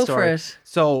you a quick Go story? for it.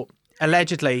 So,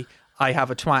 allegedly, I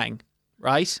have a twang,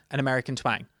 right? An American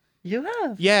twang. You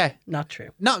have? Yeah. Not true.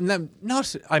 No,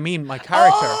 not. I mean, my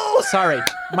character. Oh! Sorry,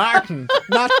 Martin.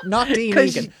 Not Dean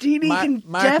Egan. Dean Egan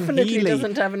Martin definitely Healy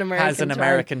doesn't have an American has an twang.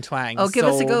 American twang. Oh, give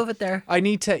us a So go of it there. I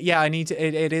need to.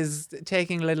 It is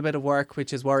taking a little bit of work,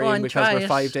 which is worrying on, because try we're it.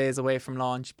 5 days away from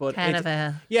launch. But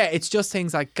it's just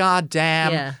things like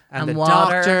goddamn and the water.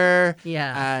 doctor.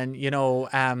 Yeah.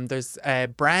 And there's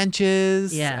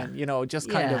branches. Yeah. And just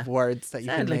kind of words that you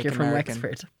Sound can like make you're from American.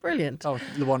 Wexford. Brilliant. Oh,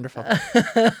 wonderful.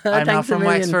 I'm not from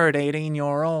Wexford. €18.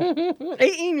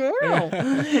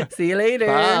 €18. See you later.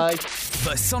 Bye.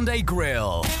 The Sunday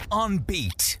Grill on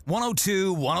Beat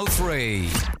 102 103.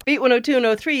 Beat 102 and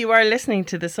 103, you are listening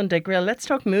to the Sunday Grill. Let's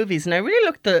talk movies. And I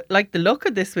really like the look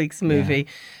of this week's movie.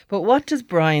 But what does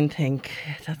Brian think?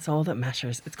 That's all that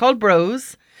matters. It's called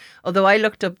Bros. Although I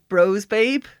looked up Bros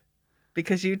Babe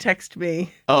because you texted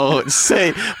me. Oh,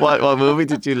 say, what movie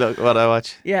did you what I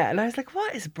watch? Yeah, and I was like,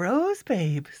 what is Bros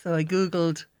Babe? So I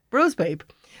Googled Bros Babe.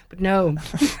 But no,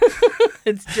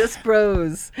 it's just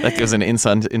Bros. That gives an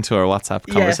insight into our WhatsApp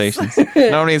conversations.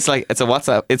 Normally it's like, it's a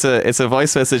WhatsApp, it's a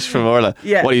voice message from Orla.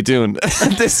 Yeah. What are you doing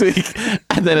this week?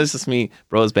 And then it's just me,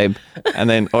 Bros Babe. And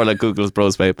then Orla Googles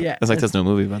Bros Babe. Yeah. It's like, there's no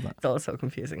movie about that. It's all so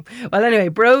confusing. Well, anyway,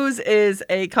 Bros is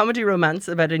a comedy romance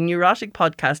about a neurotic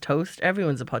podcast host.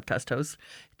 Everyone's a podcast host.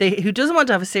 Who doesn't want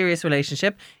to have a serious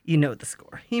relationship. You know the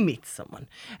score. He meets someone.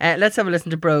 Let's have a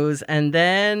listen to Bros. And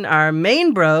then our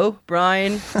main bro,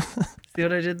 Brian. See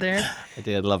what I did there? I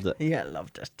did, loved it. Yeah,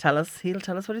 loved it. He'll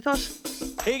tell us what he thought.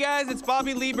 Hey guys, it's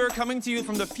Bobby Lieber coming to you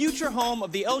from the future home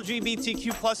of the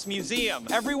LGBTQ+ Museum.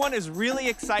 Everyone is really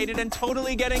excited and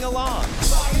totally getting along.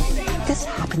 This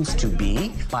happens to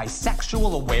be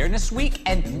Bisexual Awareness Week,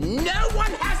 and no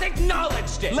one has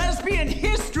acknowledged it. Lesbian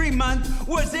History Month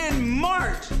was in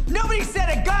March. Nobody said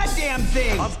a goddamn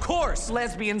thing. Of course,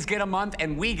 lesbians get a month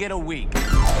and we get a week.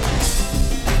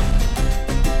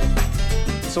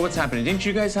 So what's happening? Didn't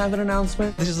you guys have an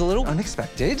announcement? This is a little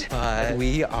unexpected, but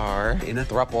we are in a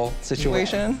throuple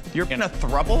situation. You're in a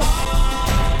throuple?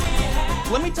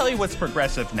 Let me tell you what's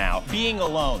progressive now. Being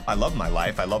alone. I love my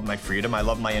life. I love my freedom. I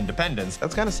love my independence.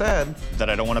 That's kind of sad that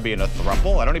I don't want to be in a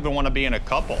throuple. I don't even want to be in a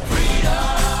couple.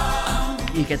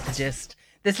 You get the gist.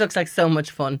 This looks like so much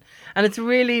fun. And it's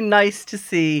really nice to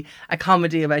see a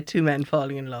comedy about two men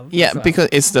falling in love. Yeah, because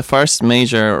it's the first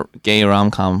major gay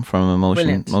rom-com from a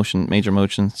major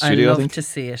motion studio. I love to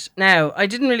see it. Now, I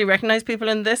didn't really recognise people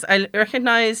in this. I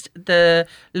recognised the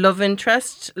love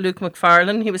interest, Luke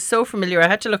Macfarlane. He was so familiar. I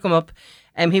had to look him up.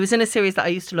 He was in a series that I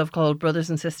used to love called Brothers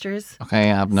and Sisters.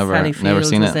 Okay, I've never Sally seen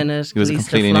was it. In it. He was a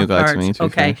completely new guy to me.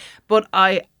 Okay, but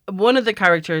one of the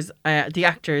characters, the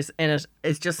actors in it,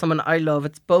 is just someone I love.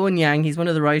 It's Bowen Yang. He's one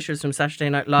of the writers from Saturday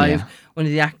Night Live. Yeah. One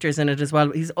of the actors in it as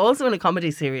well. He's also in a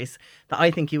comedy series that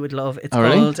I think you would love. It's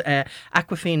called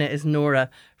Awkwafina is Nora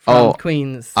from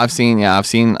Queens. I've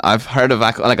heard of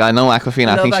I know Awkwafina.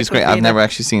 I think she's great. I've never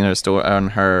actually seen her on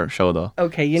her show though.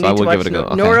 Okay, you need to watch it.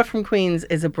 Okay. Nora from Queens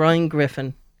is a Brian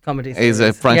Griffin comedy series.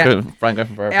 Is it Brian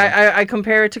Griffin? I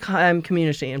compare it to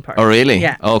Community in part. Oh really?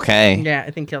 Yeah. Okay. Yeah, I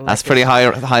think you'll That's like pretty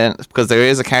high because there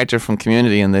is a character from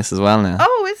Community in this as well now.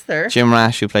 Oh, is there? Jim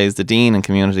Rash, who plays the Dean in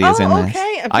Community, is in this.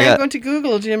 Okay. I'm going to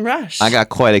Google Jim Rash. I got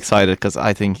quite excited because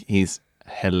I think he's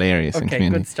hilarious in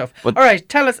Community. Good stuff. But, all right,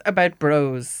 tell us about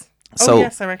Bros. So,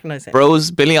 yes, I recognise him. Bros,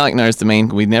 Billy Eichner is the main.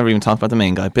 We never even talked about the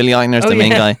main guy. Billy Eichner is the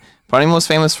main guy. Probably most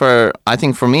famous for, I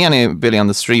think for me, anyway, Billy on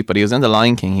the Street, but he was in The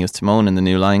Lion King. He was Timon in the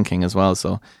new Lion King as well,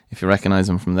 so if you recognise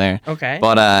him from there. Okay.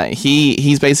 But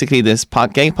he's basically this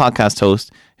gay podcast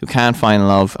host who can't find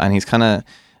love, and he's kind of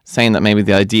saying that maybe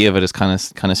the idea of it is kind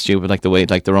of stupid, like the way,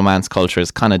 like the romance culture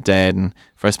is kind of dead, and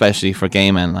especially for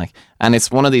gay men, like. And it's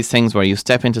one of these things where you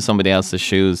step into somebody else's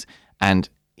shoes, and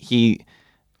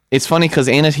it's funny because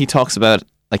in it he talks about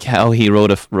like how he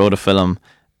wrote a film,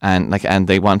 and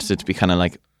they wanted it to be kind of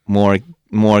like more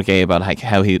gay about like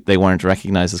how they weren't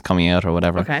recognized as coming out or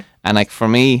whatever. Okay. And like for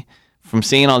me, from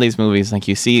seeing all these movies, like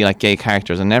you see like gay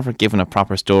characters are never given a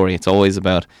proper story. It's always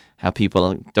about how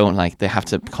people don't like they have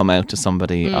to come out to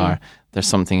somebody or there's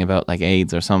something about like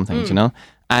AIDS or something, you know?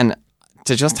 And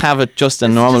to just have it just a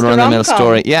normal run of the mill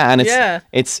story. Yeah, and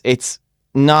it's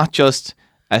not just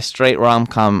a straight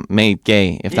rom-com made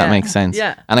gay, if that makes sense.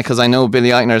 Yeah. And because I know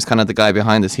Billy Eichner is kind of the guy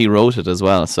behind this, he wrote it as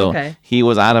well. So he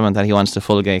was adamant that he wants a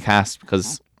full gay cast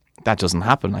because that doesn't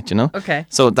happen, like, you know? Okay.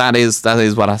 So that is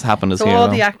what has happened so here. So all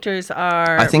the actors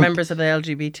are members of the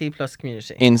LGBT plus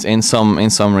community? In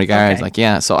some regards, like,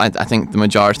 yeah. So I think the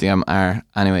majority of them are,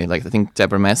 anyway, like, I think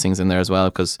Deborah Messing's in there as well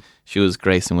because she was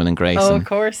Grace in Will and Grace. Oh, and of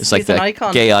course. It's like she's an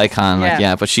icon. Gay icon, like,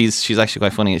 yeah. But she's actually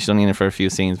quite funny. She's only in it for a few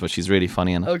scenes, but she's really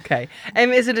funny in it. Okay.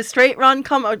 Is it a straight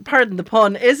rom-com? Pardon the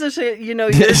pun. Is it,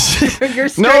 you're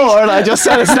straight? No, I just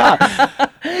said it's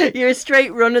not. You're a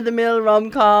straight run-of-the-mill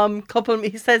rom-com couple.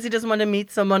 He says he doesn't want to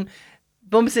meet someone,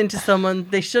 bumps into someone.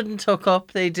 They shouldn't hook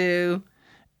up. They do.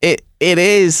 It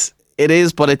is,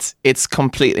 but it's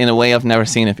complete in a way I've never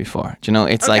seen it before. Do you know?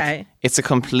 It's like it's a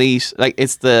complete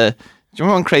do you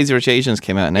remember when Crazy Rich Asians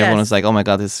came out and everyone was like, "Oh my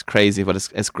god, this is crazy," but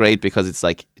it's great because it's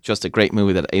like just a great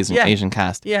movie that Asian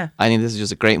cast. Yeah, I think this is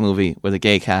just a great movie with a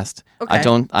gay cast. Okay. I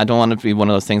don't want to be one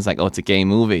of those things like, "Oh, it's a gay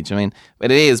movie." Do you know what I mean?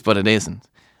 But it is, but it isn't.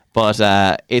 But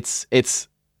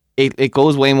it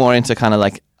goes way more into kind of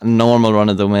like normal run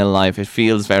of the mill life. It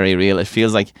feels very real. It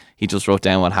feels like he just wrote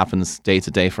down what happens day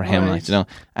to day for him, like, you know,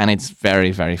 and it's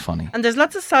very, very funny. And there's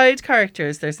lots of side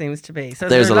characters, there seems to be. So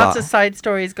there's lots of side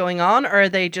stories going on, or are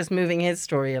they just moving his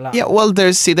story along? Yeah, well,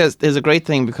 there's a great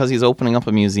thing because he's opening up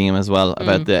a museum as well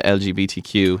about the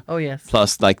LGBTQ. Oh, yes.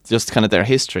 Plus, like, just kind of their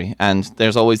history. And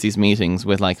there's always these meetings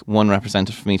with, like, one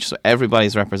representative from each. So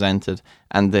everybody's represented.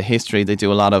 And the history, they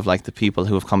do a lot of, like, the people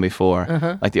who have come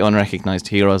before, like the unrecognized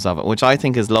heroes of it, which I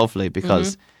think is lovely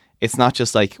because it's not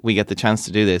just like we get the chance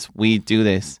to do this. We do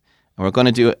this and we're going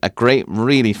to do a great,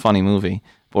 really funny movie,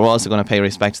 but we're also going to pay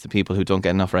respect to the people who don't get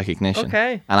enough recognition.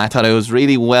 Okay. And I thought it was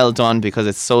really well done because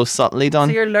it's so subtly done.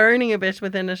 So you're learning a bit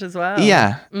within it as well.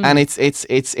 Yeah. And it's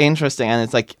interesting, and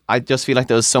it's like I just feel like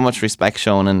there was so much respect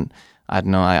shown, and I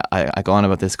don't know, I go on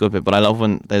about this a good bit, but I love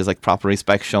when there's like proper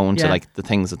respect shown to like the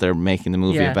things that they're making the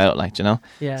movie about, like, you know?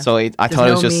 Yeah. So I thought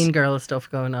it was just Mean Girl stuff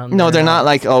going on. No, they're not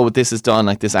like, oh, this is done,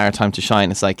 like this our time to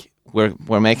shine. It's like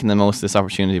we're making the most of this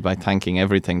opportunity by thanking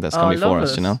everything that's come before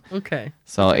us, you know? Okay.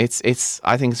 So it's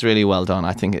I think it's really well done.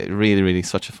 I think it really, really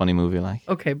such a funny movie, like.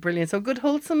 Okay, brilliant. So good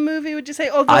wholesome movie, would you say?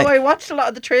 Although I watched a lot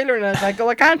of the trailer and I was like, oh,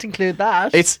 I can't include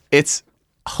that. It's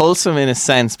wholesome in a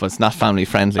sense, but it's not family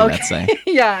friendly, let's say.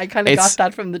 Yeah, I kind of got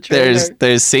that from the trailer.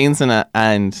 There's scenes in it,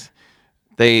 and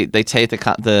they take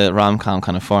the rom-com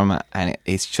kind of format, and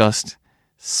it's just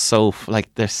so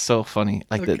they're so funny.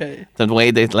 Like the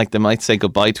way they might say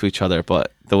goodbye to each other,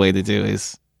 but the way they do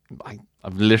is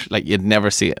I've literally you'd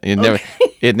never see it. You'd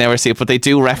never see it. But they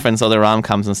do reference other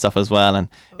rom-coms and stuff as well, and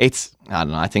it's I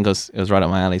don't know. I think it was right up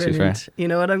my alley. Brilliant. To be fair, you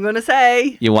know what I'm going to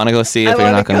say. You want to go see it, but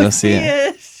you're not going to go see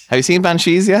it. Have you seen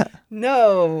Banshees yet?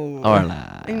 No.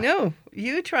 Orla. I know.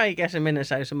 You try get a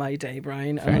minute out of my day,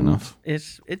 Brian. Fair enough.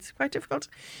 It's quite difficult.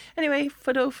 Anyway,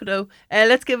 Fido.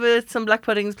 Let's give it some black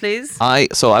puddings, please. I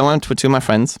went with two of my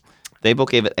friends. They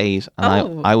both gave it 8,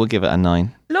 and I would give it a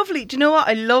 9. Lovely. Do you know what?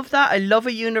 I love that. I love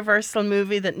a Universal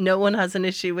movie that no one has an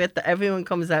issue with, that everyone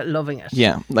comes out loving it.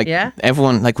 Yeah.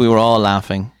 Everyone, we were all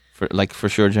laughing for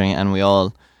sure during it, and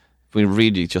we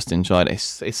really just enjoyed it.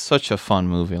 It's such a fun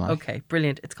movie. Okay,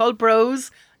 brilliant. It's called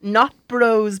Bros. Not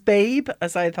Bros, Babe,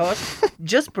 as I thought.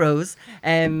 Just Bros.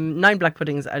 9 black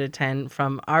puddings out of 10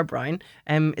 from our Brian.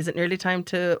 Is it nearly time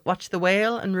to watch The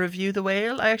Whale and review The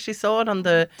Whale? I actually saw it on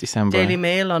the December. Daily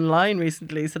Mail online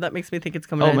recently, so that makes me think it's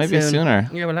coming out maybe soon.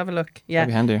 Sooner. Yeah, we'll have a look. Yeah. That'd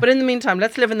be handy. But in the meantime,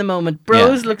 let's live in the moment.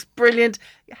 Bros looks brilliant.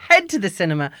 Head to the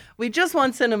cinema. We just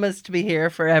want cinemas to be here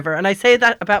forever. And I say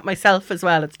that about myself as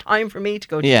well. It's time for me to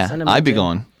go to the cinema. Yeah, I'd be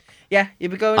going. Yeah,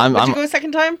 you'd be going. Would you go a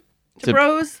second time to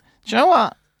Bros? Do you know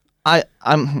what? I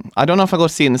don't know if I go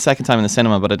see it the second time in the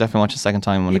cinema, but I definitely watch the second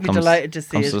time when You'd it comes. You'd be delighted to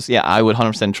see it. Yeah, I would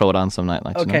 100% throw it on some night.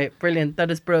 Okay, brilliant.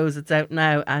 That is Bros. It's out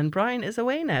now, and Brian is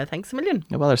away now. Thanks a million.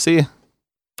 No bother. See you.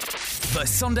 The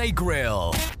Sunday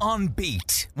Grill on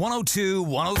Beat 102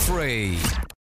 103.